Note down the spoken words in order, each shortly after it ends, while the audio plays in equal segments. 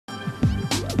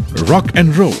rock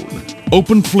and roll,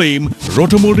 open flame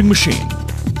rotomoulding machine.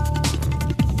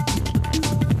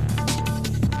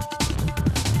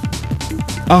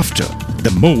 After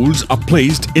the molds are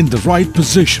placed in the right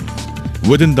position,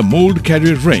 within the mold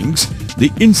carrier rings,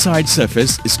 the inside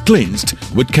surface is cleansed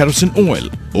with kerosene oil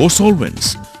or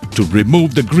solvents to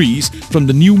remove the grease from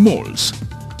the new molds.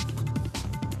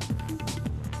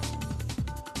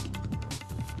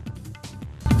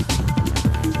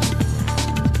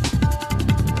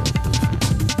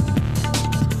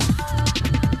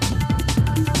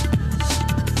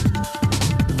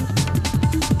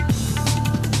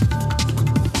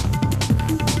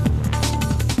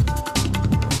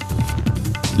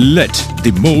 Let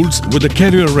the molds with the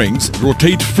carrier rings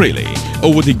rotate freely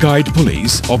over the guide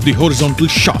pulleys of the horizontal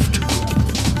shaft.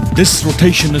 This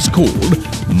rotation is called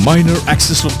minor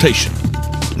axis rotation.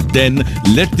 Then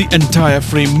let the entire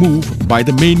frame move by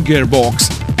the main gearbox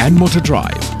and motor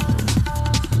drive.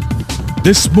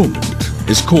 This movement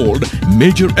is called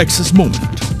major axis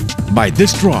movement. By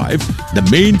this drive, the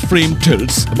main frame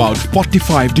tilts about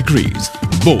 45 degrees,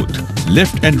 both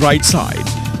left and right side,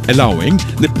 allowing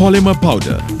the polymer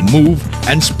powder move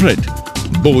and spread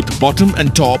both bottom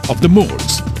and top of the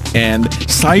molds and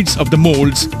sides of the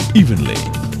molds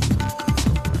evenly.